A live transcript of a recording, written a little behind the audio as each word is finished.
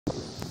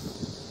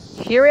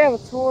Here we have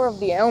a tour of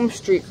the Elm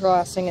Street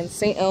crossing in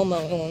St. Elmo,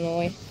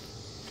 Illinois.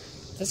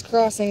 This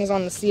crossing is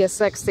on the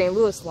CSX St.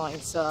 Louis line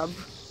sub.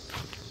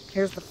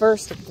 Here's the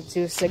first of the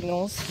two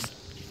signals.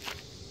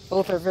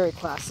 Both are very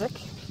classic.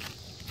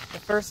 The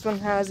first one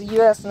has a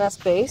US&S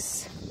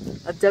base,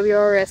 a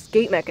WRS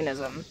gate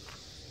mechanism.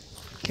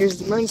 Here's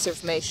the emergency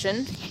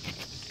information.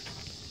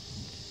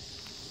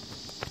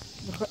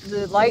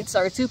 The lights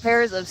are two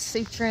pairs of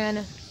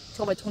Safetran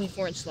 12 by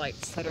 24 inch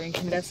lights that are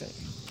incandescent.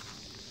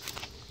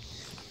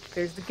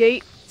 There's the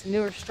gate, it's a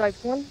newer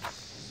striped one.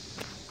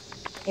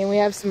 And we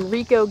have some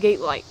Rico gate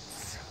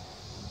lights.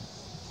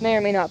 May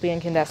or may not be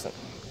incandescent.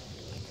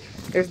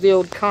 There's the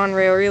old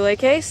Conrail relay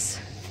case.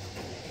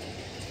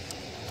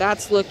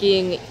 That's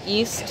looking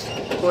east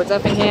towards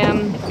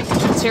Effingham,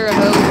 Terre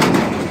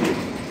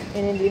Haute,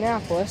 and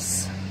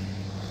Indianapolis.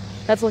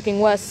 That's looking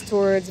west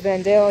towards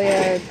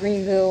Vandalia,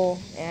 Greenville,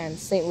 and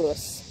St.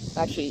 Louis.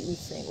 Actually,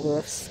 East St.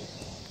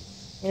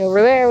 Louis. And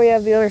over there we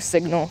have the other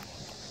signal.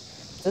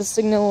 This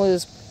signal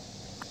is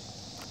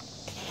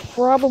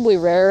probably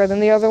rarer than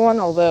the other one,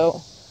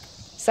 although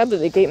sadly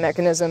the gate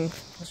mechanism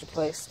was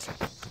replaced.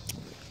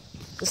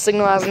 The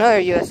signal has another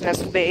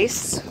US&S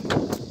base.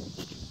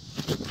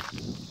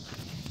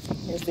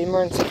 Here's the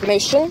emergency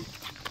information.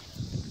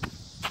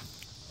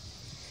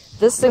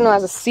 This signal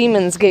has a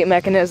Siemens gate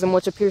mechanism,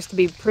 which appears to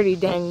be pretty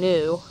dang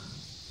new.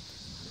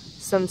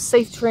 Some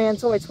Safetran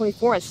 12 by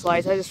 24 inch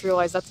lights. I just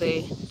realized that's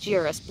a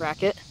GRS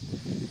bracket.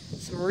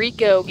 Some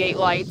Rico gate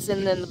lights,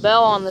 and then the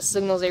bell on this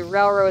signal is a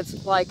Railroad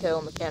Supply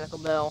Co. mechanical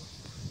bell.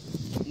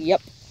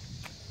 Yep.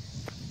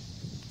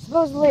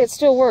 Supposedly it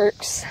still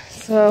works,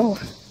 so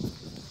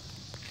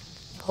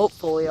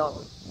hopefully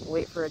I'll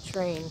wait for a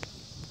train.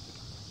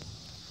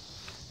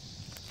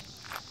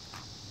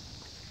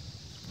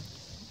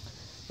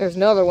 There's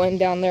another one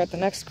down there at the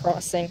next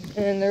crossing, and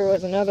then there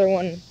was another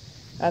one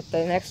at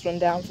the next one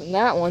down from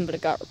that one, but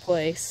it got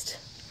replaced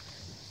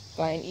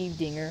by an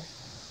Eve-dinger.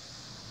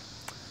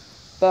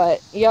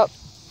 But, yep,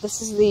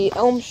 this is the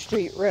Elm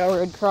Street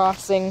Railroad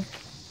crossing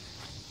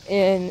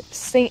in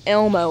St.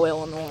 Elmo,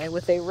 Illinois,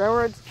 with a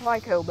Railroad Supply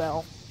Co.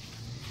 bell.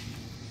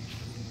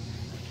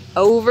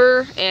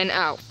 Over and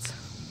out.